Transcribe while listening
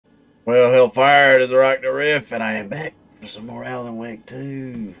Well, Hellfire to the RockdaRiff, and I am back for some more Alan Wake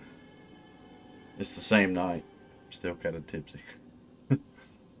 2. It's the same night. Still kind of tipsy.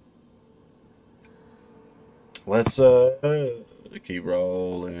 Let's keep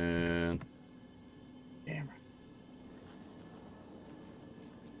rolling. Camera.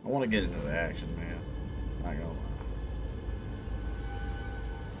 I want to get into the action, man. Not gonna lie.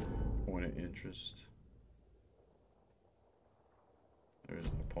 Point of interest. There is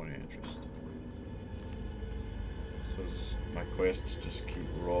no point of interest. So my quests just keep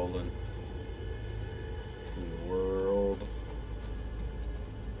rolling through the world.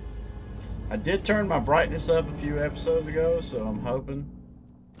 I did turn my brightness up a few episodes ago, so I'm hoping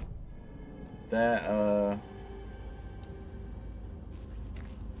that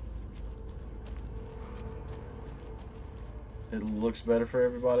it looks better for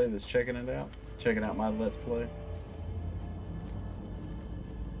everybody that's checking it out, checking out my Let's Play.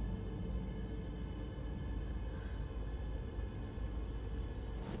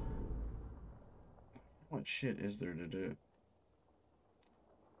 What shit is there to do?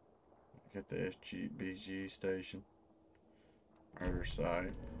 Get the FGBG station. Murder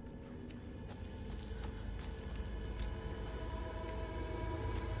site.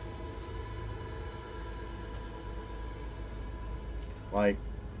 Like,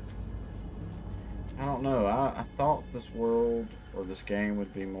 I don't know. I thought this world or this game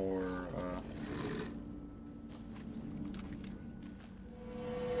would be more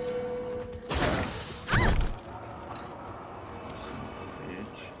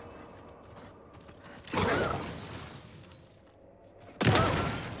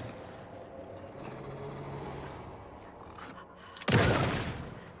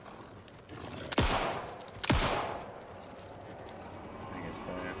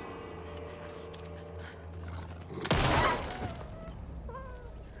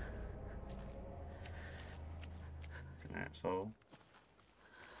asshole.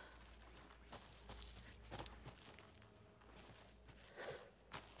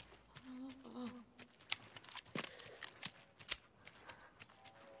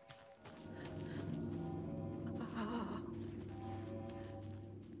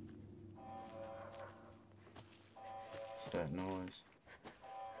 What's that noise?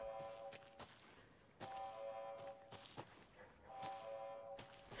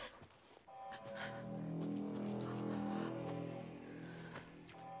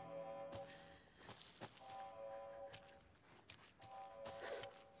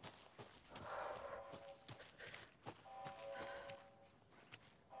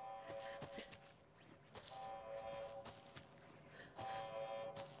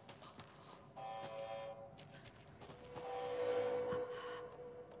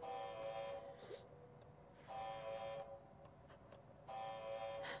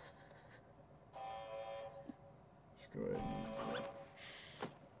 Let's go ahead and use that.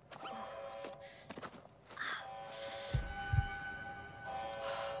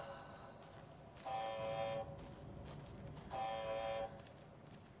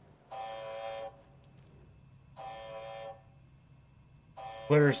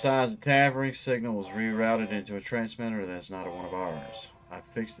 Clear signs of tampering. Signal was rerouted into a transmitter that's not one of ours. I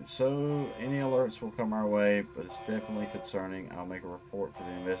fixed it so any alerts will come our way, but it's definitely concerning. I'll make a report for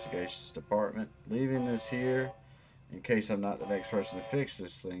the investigations department. Leaving this here in case I'm not the next person to fix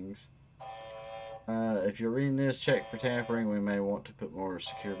these things. If you're reading this, check for tampering. We may want to put more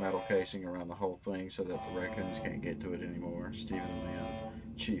secure metal casing around the whole thing so that the raccoons can't get to it anymore. Stephen Lynn,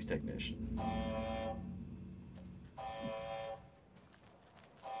 Chief Technician.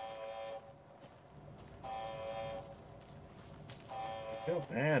 I feel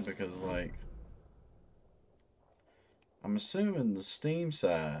bad because, like, I'm assuming the Steam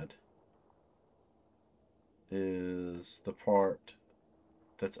side is the part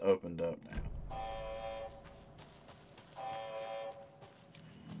that's opened up now.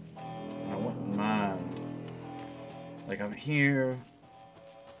 And I wouldn't mind. Like, I'm here.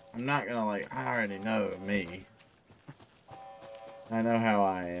 I'm not gonna, like, I already know me. I know how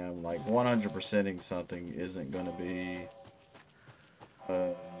I am. Like, 100%ing something isn't gonna be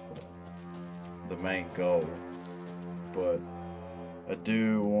the main goal. But I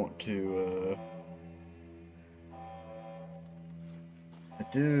do want to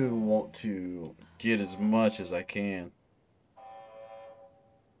get as much as I can.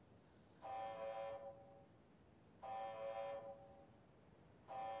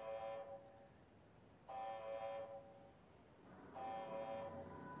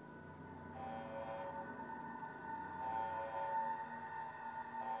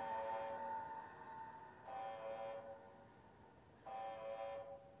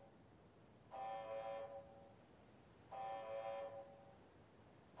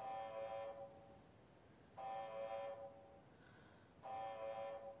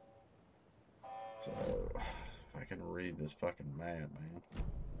 So, if I can read this fucking map, man.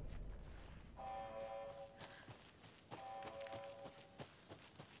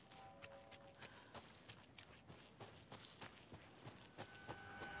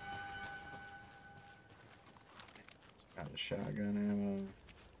 Got a shotgun ammo.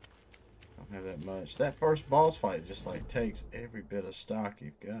 Don't have that much. That first boss fight just like takes every bit of stock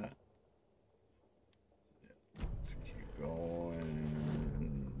you've got. Let's keep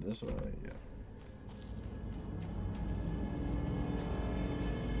going this way. Yeah.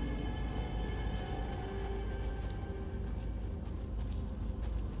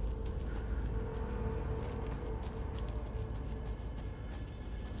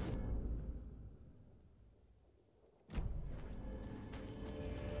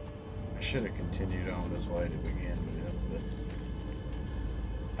 I should have continued on this way to begin with,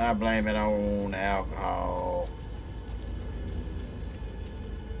 but I blame it on alcohol.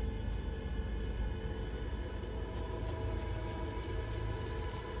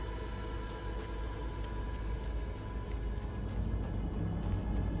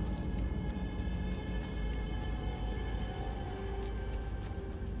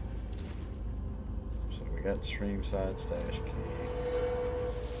 So we got the stream side stash key.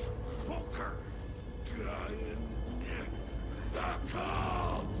 Poker. Gun. The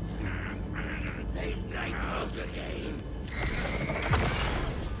calls. They broke the game.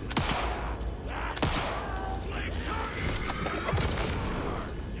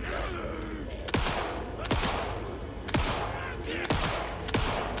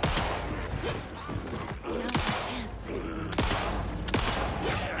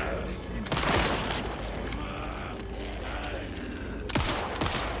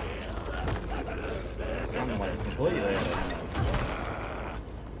 I'm like completely out of hand.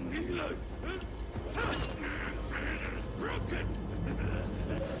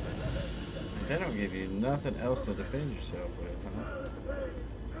 They don't give you nothing else to defend yourself with, huh?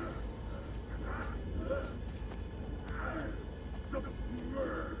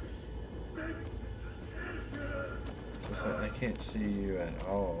 It's just like they can't see you at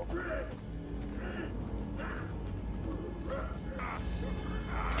all. And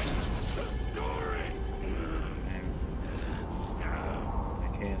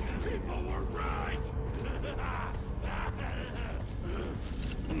they can't see you. People were right.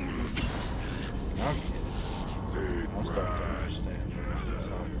 I'll start to understand this at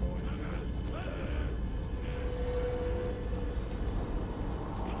some point.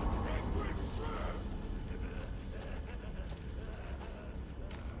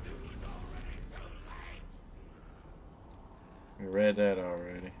 We read that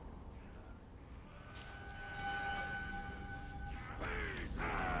already.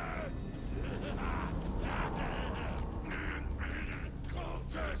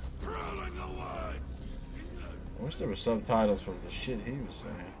 Cultists prowling the woods. I wish there were subtitles for the shit he was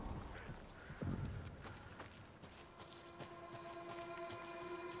saying.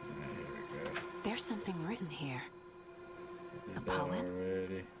 Here we go. There's something written here. Did A that poem?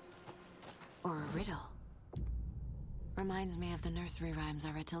 already. Or a riddle. Reminds me of the nursery rhymes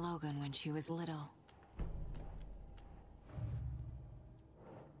I read to Logan when she was little.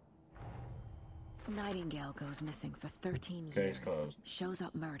 Nightingale goes missing for 13 Case years. closed. Shows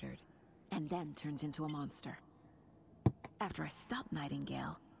up murdered. And then turns into a monster. After I stop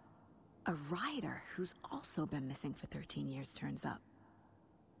Nightingale, a rider who's also been missing for 13 years turns up.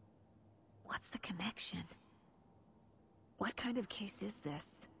 What's the connection? What kind of case is this?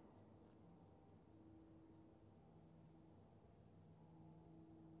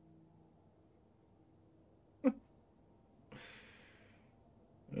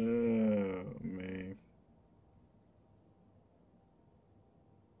 Oh, man.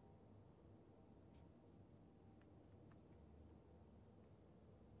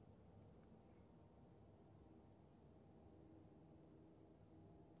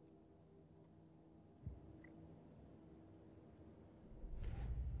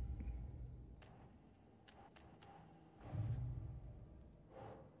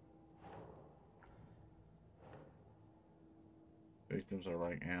 Victims are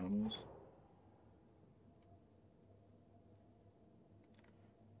like animals.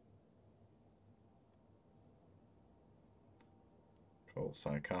 Cold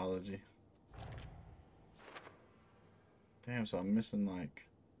psychology. Damn, so I'm missing like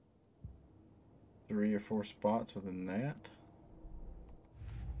 3 or 4 spots within that.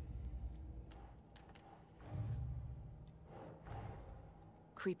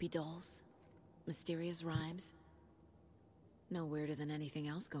 Creepy dolls. Mysterious rhymes. No weirder than anything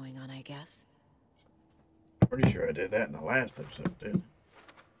else going on, I guess. Pretty sure I did that in the last episode, didn't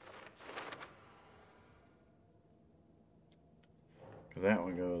Because that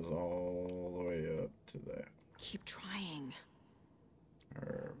one goes all the way up to that. Keep trying.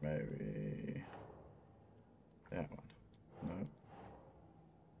 Or maybe that one. Nope.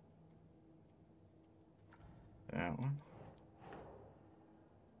 That one.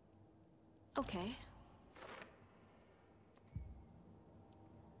 Okay.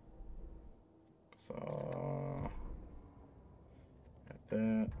 So, got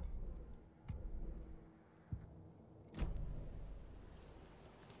that.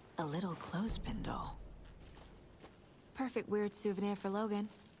 A little clothespin doll. Perfect weird souvenir for Logan.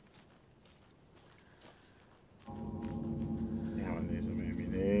 Now it needs some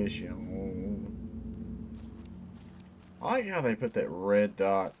ammunition. I like how they put that red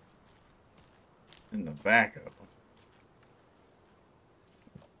dot in the back of them.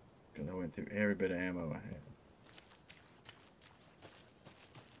 Because I went through every bit of ammo I had.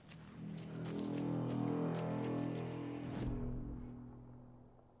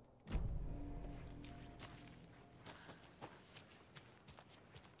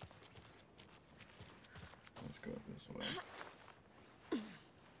 Let's go this way.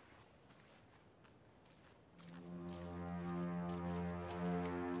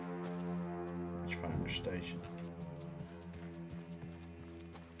 Finder station.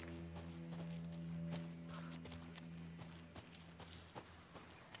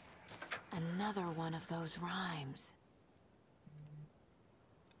 Another one of those rhymes.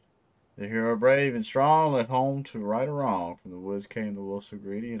 The hero brave and strong left home to right or wrong. From the woods came the wolf so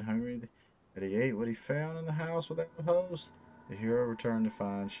greedy and hungry that he ate what he found in the house without a host. The hero returned to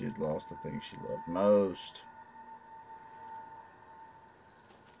find she had lost the thing she loved most.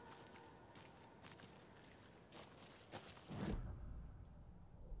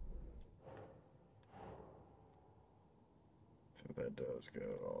 So that does go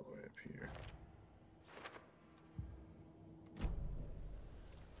all the way up here.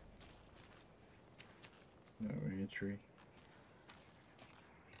 No entry.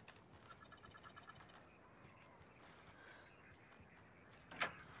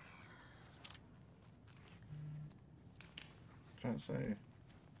 I'm trying to say,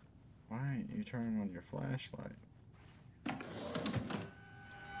 why ain't you turning on your flashlight?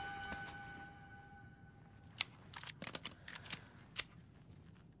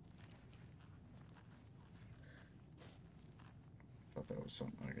 Thought that was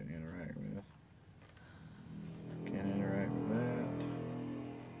something I could interact with. Can't interact with that.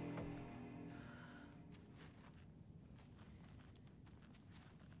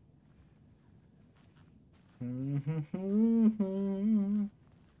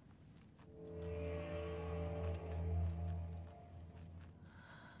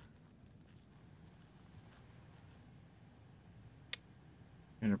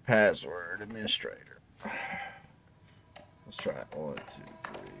 Enter password administrator. Let's try it. 1, 2,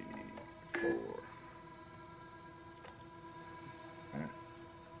 3, 4. Alright.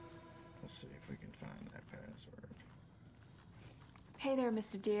 Let's see if we can find that password. Hey there,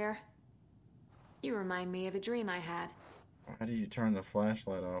 Mr. Deer. You remind me of a dream I had. Why do you turn the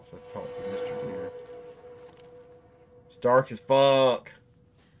flashlight off to talk to Mr. Deer? It's dark as fuck.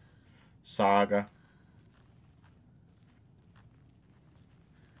 Saga.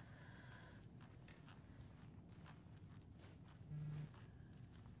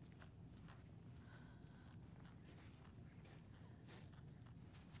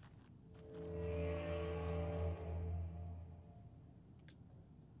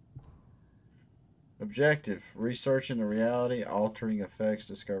 Objective: researching the reality-altering effects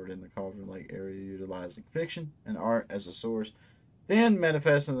discovered in the Cauldron Lake area utilizing fiction and art as a source, then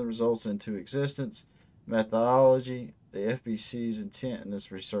manifesting the results into existence. Methodology: the FBC's intent in this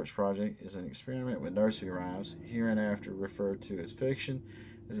research project is an experiment with nursery rhymes, hereinafter referred to as fiction,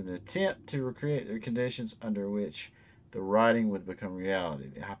 as an attempt to recreate the conditions under which the writing would become reality.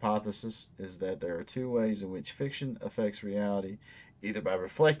 The hypothesis is that there are two ways in which fiction affects reality, either by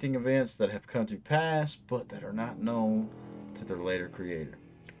reflecting events that have come to pass but that are not known to their later creator,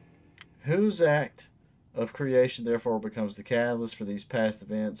 whose act of creation therefore becomes the catalyst for these past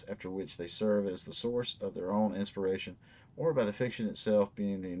events, after which they serve as the source of their own inspiration, or by the fiction itself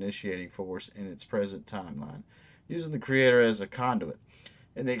being the initiating force in its present timeline, using the creator as a conduit.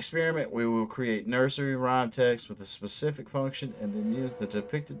 In the experiment, we will create nursery rhyme text with a specific function and then use the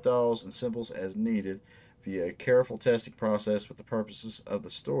depicted dolls and symbols as needed via a careful testing process with the purposes of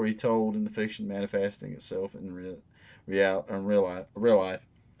the story told in the fiction manifesting itself in real life.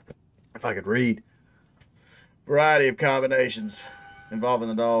 If I could read. Variety of combinations involving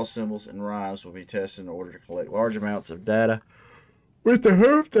the dolls, symbols, and rhymes will be tested in order to collect large amounts of data with the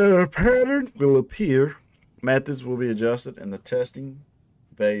hope that a pattern will appear Methods will be adjusted and the testing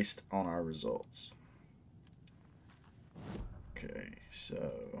based on our results. Okay,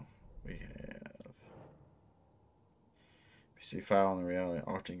 so we have PC file on the reality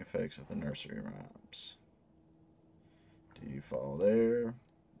altering effects of the nursery rhymes. Do you fall there?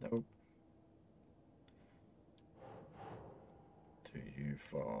 Nope. Do you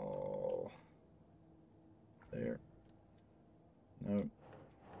fall there? Nope.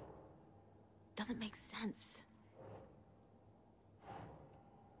 Doesn't make sense.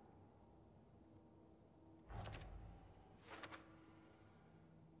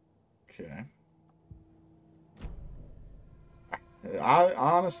 Okay. I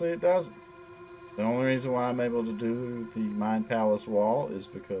honestly, it doesn't. The only reason why I'm able to do the Mind Palace wall is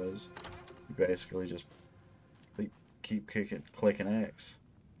because you basically just keep clicking X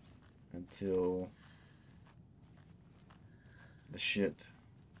until the shit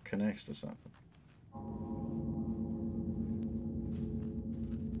connects to something.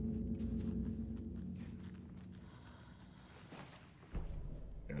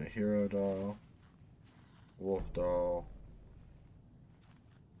 Got a hero doll, wolf doll.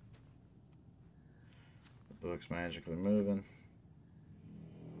 The book's magically moving.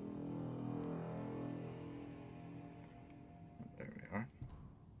 There we are.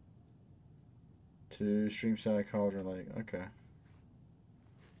 2 Streamside Cauldron Lake. Okay.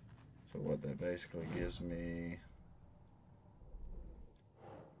 So what that basically gives me.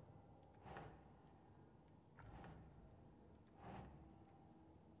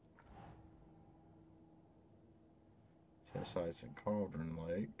 Test sites in Cauldron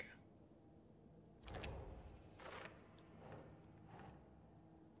Lake.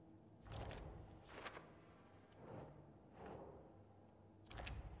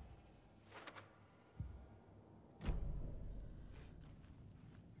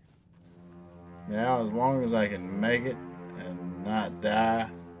 Now, as long as I can make it and not die,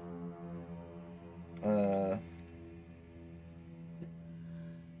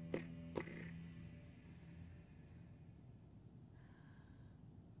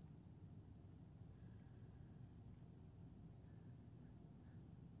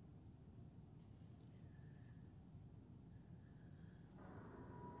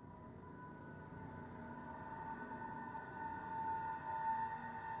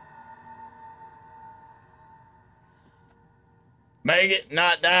 make it,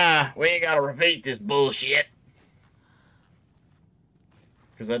 not die. We ain't gotta repeat this bullshit.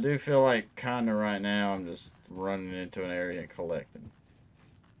 Because I do feel like kinda right now I'm just running into an area and collecting.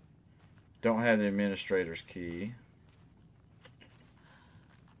 Don't have the administrator's key.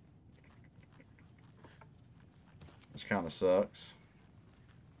 Which kinda sucks.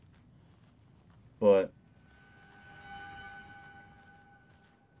 But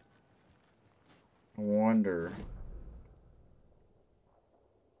I wonder.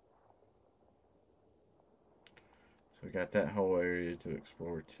 So we got that whole area to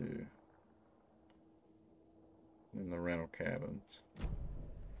explore too. In the rental cabins.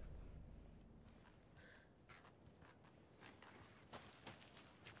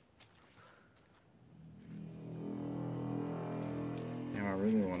 Damn, I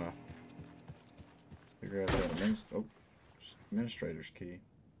really want to figure out that administrator's key.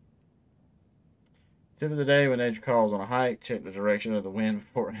 Tip of the day: when nature calls on a hike, check the direction of the wind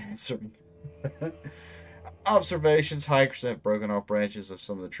before answering. Observations: hikers have broken off branches of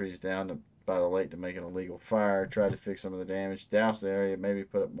some of the trees down by the lake to make an illegal fire. Tried to fix some of the damage. Douse the area. Maybe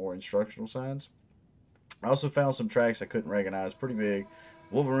put up more instructional signs. I also found some tracks I couldn't recognize. Pretty big.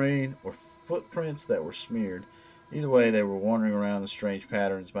 Wolverine or footprints that were smeared. Either way, they were wandering around in strange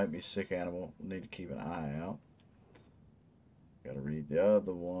patterns. Might be a sick animal. We'll need to keep an eye out. Gotta read the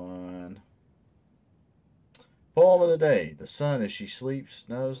other one. Poem of the day. The sun as she sleeps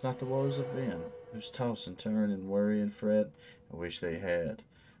knows not the woes of men, whose toss and turn and worry and fret, and wish they had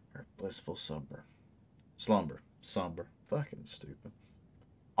her blissful slumber. Slumber. Fucking stupid.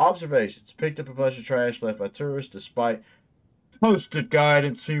 Observations. Picked up a bunch of trash left by tourists despite posted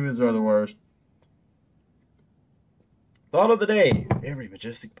guidance. Humans are the worst. Thought of the day. Every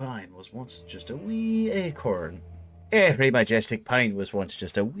majestic pine was once just a wee acorn. Every majestic pine was once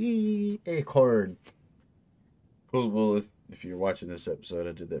just a wee acorn. Cool Bullet, if you're watching this episode,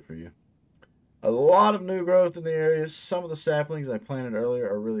 I did that for you. A lot of new growth in the area. Some of the saplings I planted earlier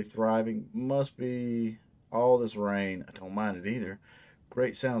are really thriving. Must be all this rain. I don't mind it either.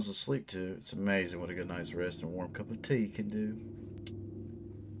 Great sounds to sleep to. It's amazing what a good night's rest and a warm cup of tea can do.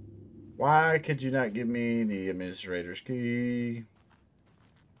 Why could you not give me the administrator's key?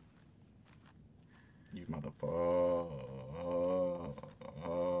 You motherfucker.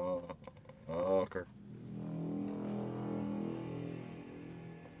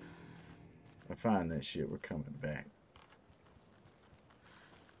 I find that shit, we're coming back.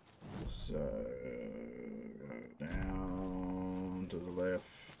 So, go down to the left.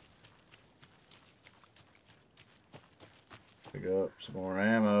 Pick up some more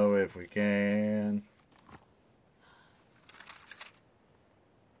ammo if we can.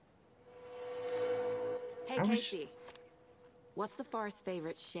 Hey, Casey. What's the Forest's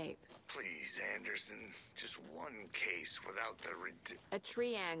favorite shape? Please, Anderson. Just one case without the A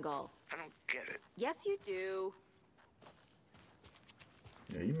triangle. I don't get it. Yes, you do.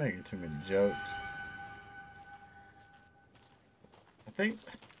 Yeah, you're making too many jokes. I think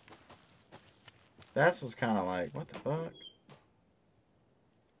that's what's kind of like, what the fuck?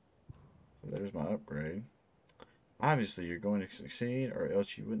 So there's my upgrade. Obviously, you're going to succeed, or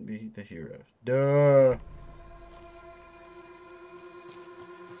else you wouldn't be the hero. Duh!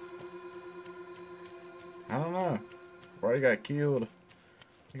 I don't know. I already got killed. I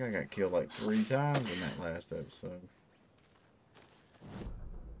think I got killed like 3 times in that last episode.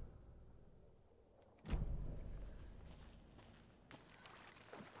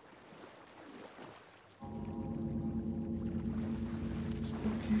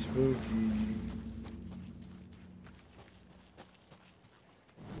 Spooky, spooky.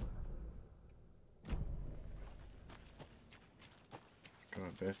 Let's go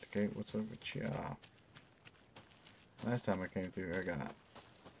investigate what's up with y'all. Last time I came through, I got I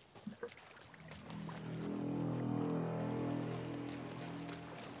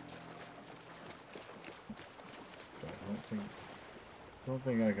don't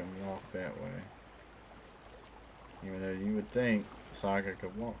think I can walk that way. Even though you would think Saga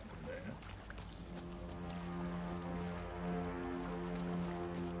could walk with that.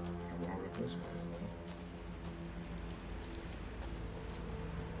 I walk it this way though.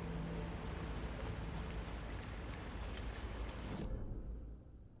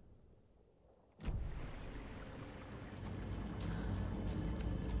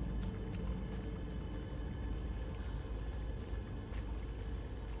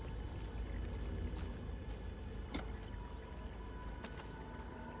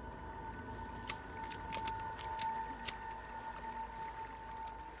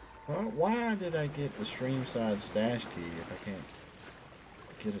 Well, why did I get the streamside stash key if I can't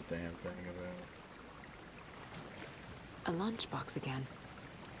get a damn thing about it? A lunchbox again.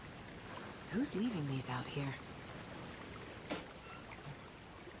 Who's leaving these out here?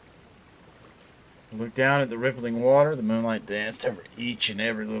 I looked down at the rippling water. The moonlight danced over each and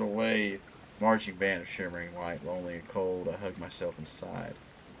every little wave. Marching band of shimmering white, lonely and cold. I hugged myself inside.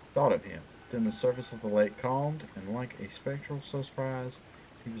 Thought of him. Then the surface of the lake calmed, and like a spectral surprise,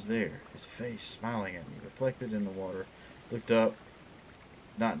 he was there, his face smiling at me, reflected in the water. Looked up,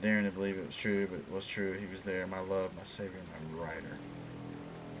 not daring to believe it was true, but it was true. He was there, my love, my savior, my rider.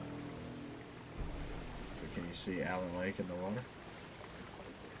 So can you see Allen Lake in the water?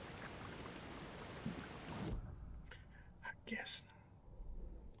 I guess not.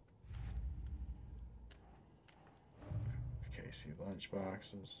 Casey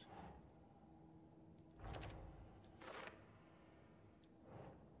lunchboxes.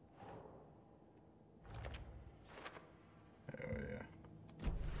 Oh yeah.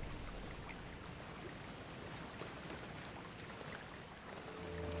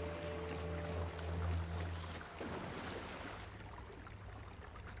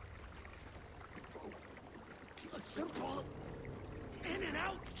 A simple in and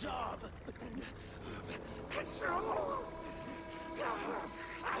out job. Control.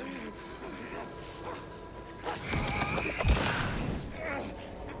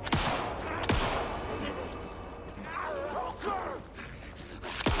 Broker.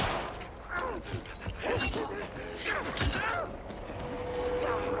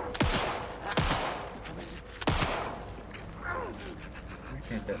 Why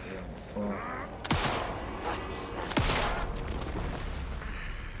can't that be on the phone?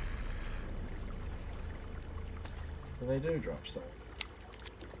 So they do drop stuff.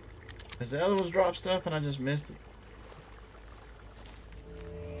 As the other ones drop stuff and I just missed it.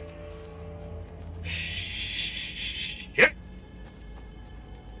 Shit.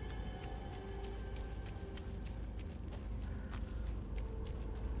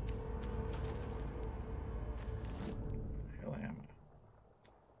 Hell am I?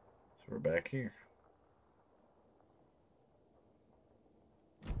 So we're back here.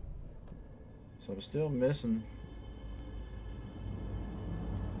 So I'm still missing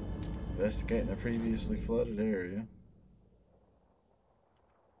investigating the previously flooded area.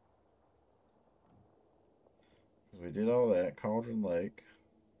 We did all that. Cauldron Lake.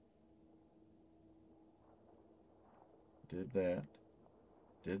 Did that.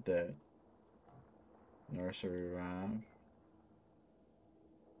 Did that. Nursery rhyme.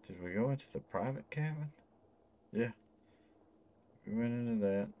 Did we go into the private cabin? Yeah. We went into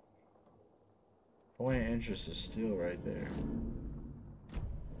that. Point of interest is still right there.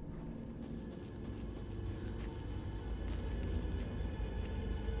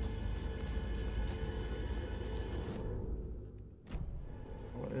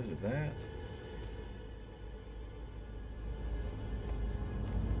 What is it, that?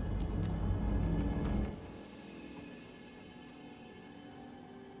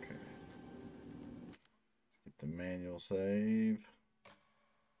 Okay. Let's get the manual save.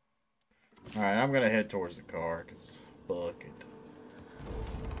 Alright, I'm gonna head towards the car, because fuck it.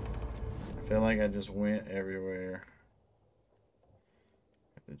 I feel like I just went everywhere.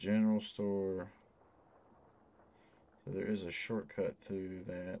 At the general store. So there is a shortcut through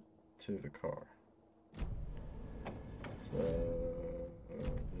that to the car. So,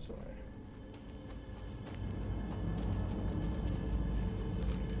 this way.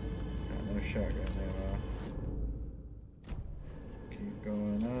 Got no shotgun ammo. Keep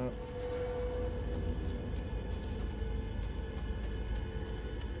going up.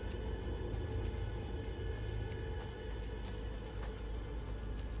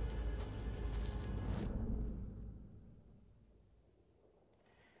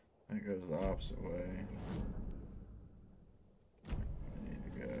 That goes the opposite way. I need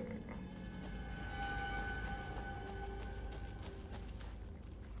to go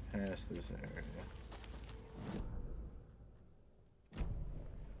past this area.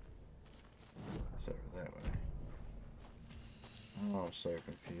 It's over that way. Oh, I'm so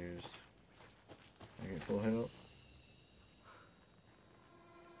confused. I get full help?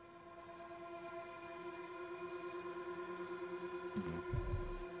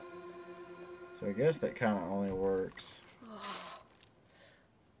 So I guess that kind of only works.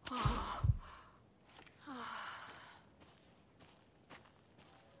 So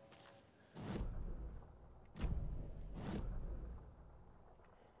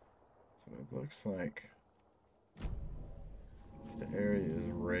it looks like if the area is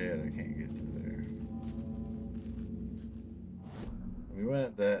red, I can't get through there. We went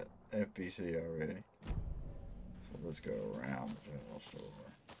at that FBC already. So let's go around the general store.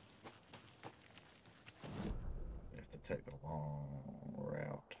 We have to take the long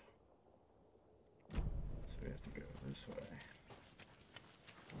route. So we have to go this way.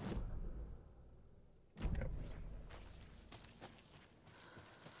 Yep.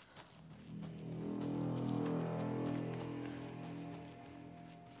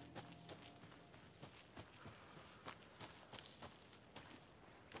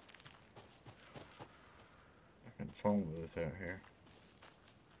 Fucking phone booth out here.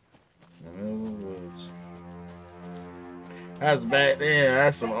 In the middle of the woods. That's back then.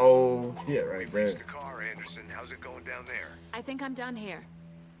 That's some old shit right there. Reach the car, Anderson. How's it going down there? I think I'm done here.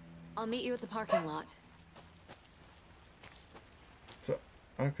 I'll meet you at the parking lot. So,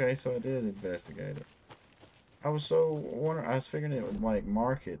 okay, so I did investigate it. I was so wondering. I was figuring it would like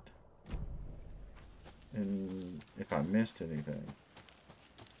mark it, and if I missed anything,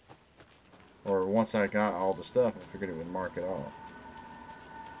 or once I got all the stuff, I figured it would mark it off.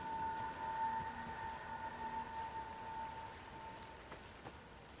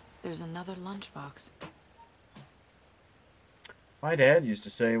 There's another lunchbox. My dad used to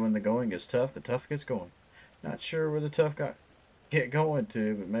say, when the going gets tough, the tough gets going. Not sure where the tough get going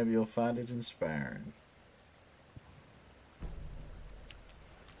to, but maybe you'll find it inspiring.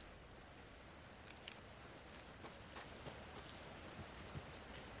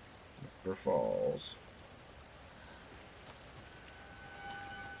 Niagara Falls.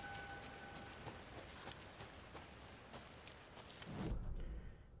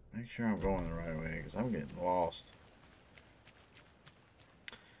 Make sure I'm going the right way, because I'm getting lost.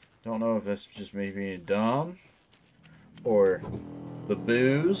 Don't know if that's just me being dumb, or the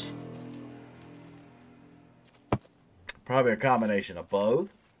booze. Probably a combination of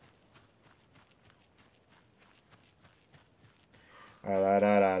both.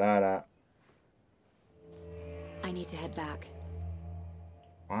 I need to head back.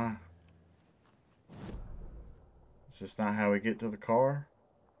 Why? Is this not how we get to the car?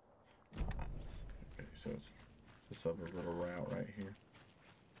 Okay, so it's this other little route right here.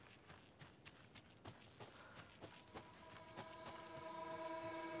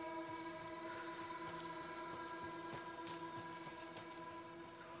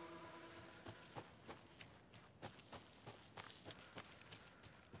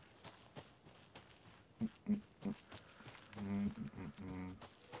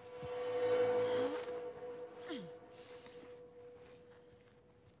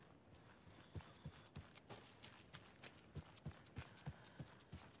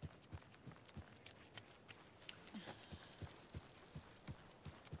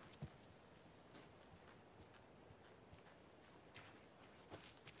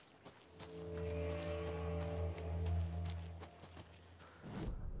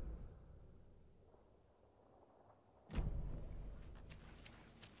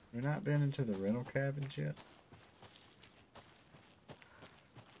 we not been into the rental cabins yet?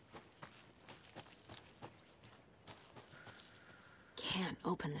 Can't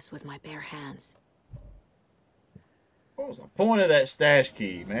open this with my bare hands. What was the point of that stash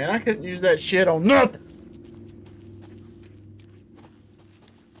key, man? I couldn't use that shit on nothing.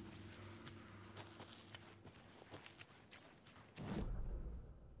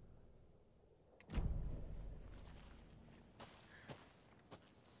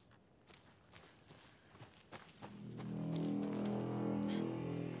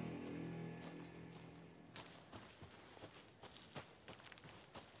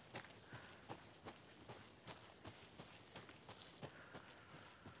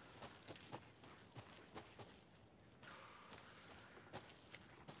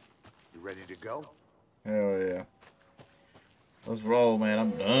 Ready to go? Hell yeah. Let's roll, man.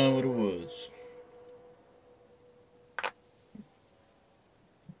 I'm done with the woods.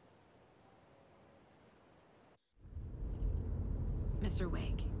 Mr.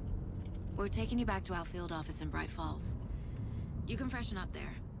 Wake, we're taking you back to our field office in Bright Falls. You can freshen up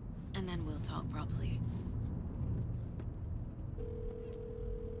there, and then we'll talk properly.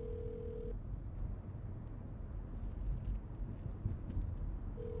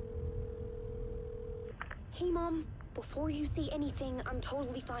 Hey, Mom. Before you say anything, I'm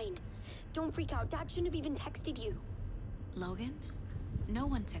totally fine. Don't freak out. Dad shouldn't have even texted you. Logan? No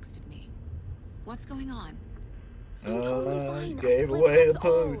one texted me. What's going on? I'm totally fine. I Gave slipped, away the that's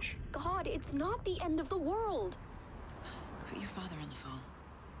all. pooch. God, it's not the end of the world. Put your father on the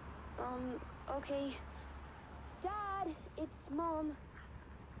phone. Okay. Dad, it's Mom.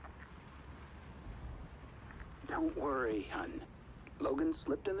 Don't worry, hon. Logan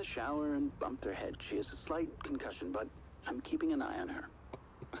slipped in the shower and bumped her head. She has a slight concussion, but I'm keeping an eye on her.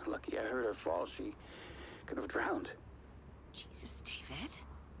 Lucky I heard her fall. She could have drowned. Jesus, David.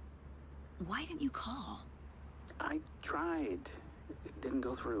 Why didn't you call? I tried. It didn't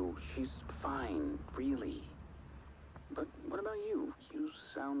go through. She's fine, really. But what about you? You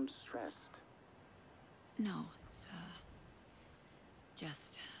sound stressed. No, it's,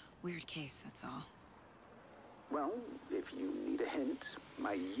 just weird case, that's all. Well, if you need a hint,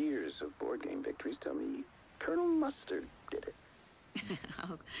 my years of board game victories tell me Colonel Mustard did it.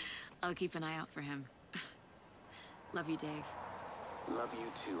 I'll keep an eye out for him. Love you, Dave. Love you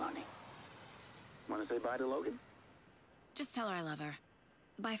too, honey. Want to say bye to Logan? Just tell her I love her.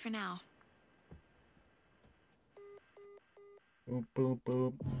 Bye for now. Boop, boop,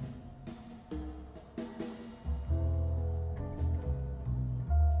 boop.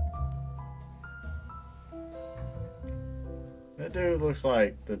 That dude looks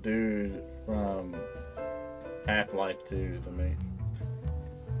like the dude from Half-Life 2 to me.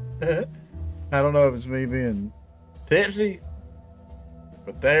 I don't know if it's me being tipsy,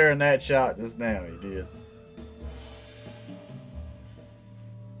 but there in that shot just now, he did.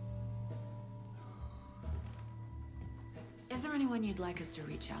 Is there anyone you'd like us to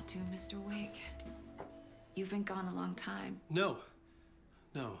reach out to, Mr. Wake? You've been gone a long time. No.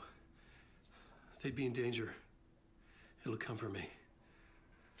 No. They'd be in danger. It'll come for me.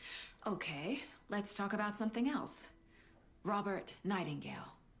 Okay, let's talk about something else. Robert Nightingale.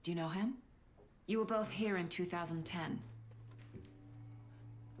 Do you know him? You were both here in 2010.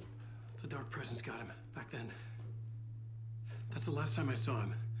 The Dark Presence got him back then. That's the last time I saw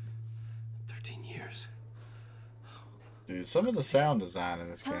him. 13 years. Dude, some of the sound design in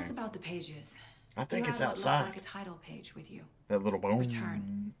this Tell game. us about the pages. I think You it's had what outside. looks like a title page with you. That little boom.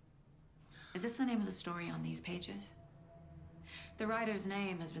 Return. Is this the name of the story on these pages? The writer's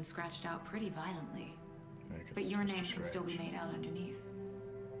name has been scratched out pretty violently, Yeah, 'cause but it's your Mr. name can still be Scratch. made out underneath.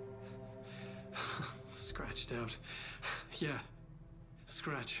 Scratched out. Yeah.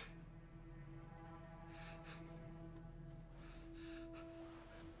 Scratch.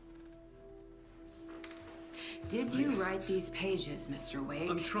 Did you write these pages, Mr. Wake?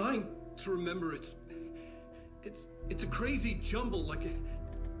 I'm trying to remember. It's a crazy jumble,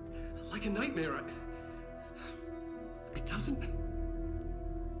 like a nightmare. It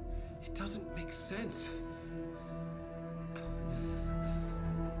doesn't make sense.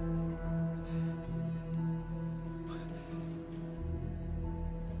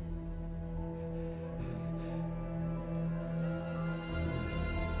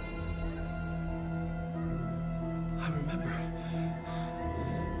 I remember.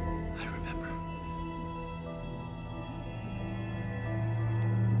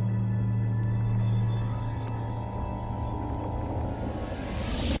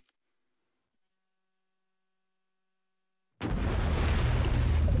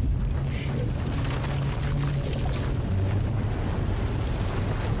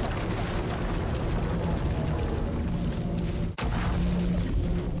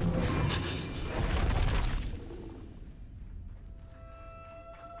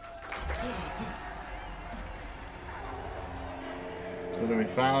 do we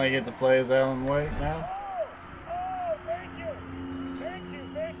finally get to play as Alan Wake now? Oh, thank you. Thank you,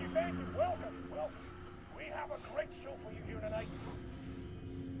 thank you, thank you. Welcome, welcome. We have a great show for you here tonight.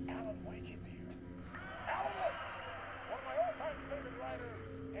 Alan Wake is here. Alan Wake, one of my all-time favorite writers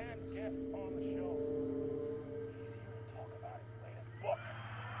and guests on the show. He's here to talk about his latest book.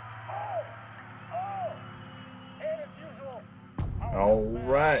 Oh! And as usual, All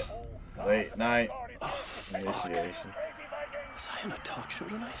right. Late night initiation. Was I in a talk show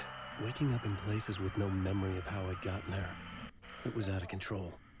tonight? Waking up in places with no memory of how I'd gotten there. It was out of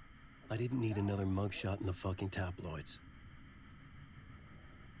control. I didn't need another mugshot in the fucking tabloids.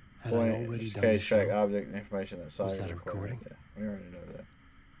 Had I Point, already just done the case track show? object information that Was that a recording? Yeah, we already know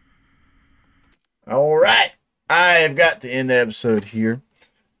that. All right. I have got to end the episode here.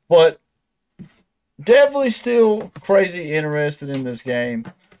 But definitely still crazy interested in this game.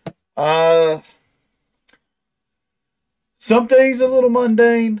 Some things a little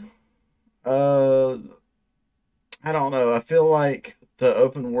mundane. I don't know. I feel like the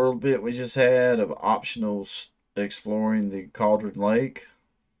open world bit we just had of optionals exploring the Cauldron Lake.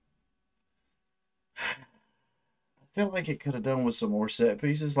 I feel like it could have done with some more set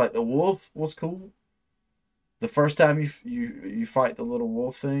pieces. Like the wolf was cool. The first time you fight the little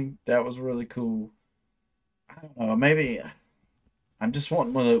wolf thing, that was really cool. I don't know. Maybe I'm just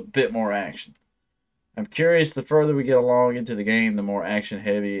wanting a bit more action. I'm curious. The further we get along into the game, the more action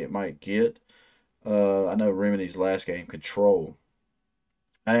heavy it might get. I know Remedy's last game, Control.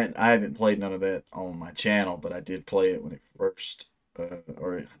 I haven't played none of that on my channel, but I did play it when it first,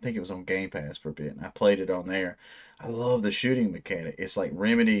 or I think it was on Game Pass for a bit, and I played it on there. I love the shooting mechanic. It's like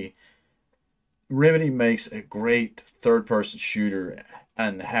Remedy makes a great third-person shooter,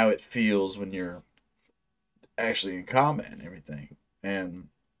 and how it feels when you're actually in combat and everything. And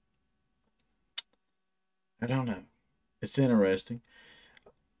I don't know. It's interesting.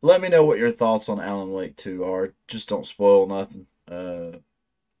 Let me know what your thoughts on Alan Wake 2 are. Just don't spoil nothing.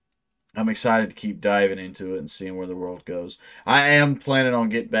 I'm excited to keep diving into it and seeing where the world goes. I am planning on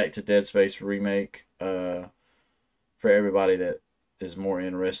getting back to Dead Space Remake for everybody that is more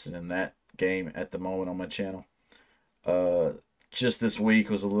interested in that game at the moment on my channel. Just this week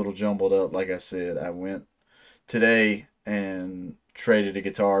was a little jumbled up. Like I said, I went today and traded a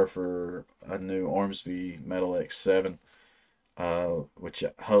guitar for a new Ormsby Metal X7, which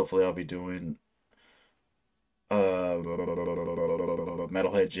hopefully I'll be doing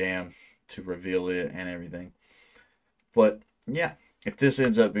Metalhead Jam to reveal it and everything. But yeah, if this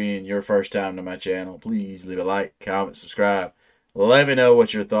ends up being your first time to my channel, please leave a like, comment, subscribe. Let me know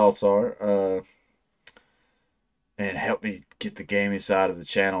what your thoughts are, and help me get the gaming side of the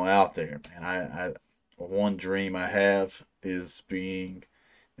channel out there. Man, one dream I have is being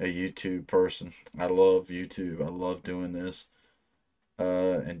a YouTube person. I love YouTube. I love doing this,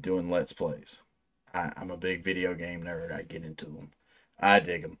 and doing Let's Plays. I'm a big video game nerd. I get into them. I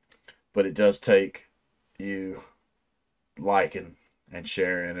dig them. But it does take you liking and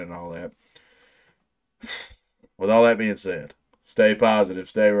sharing and all that. With all that being said, stay positive,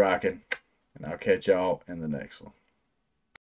 stay rocking, and I'll catch y'all in the next one.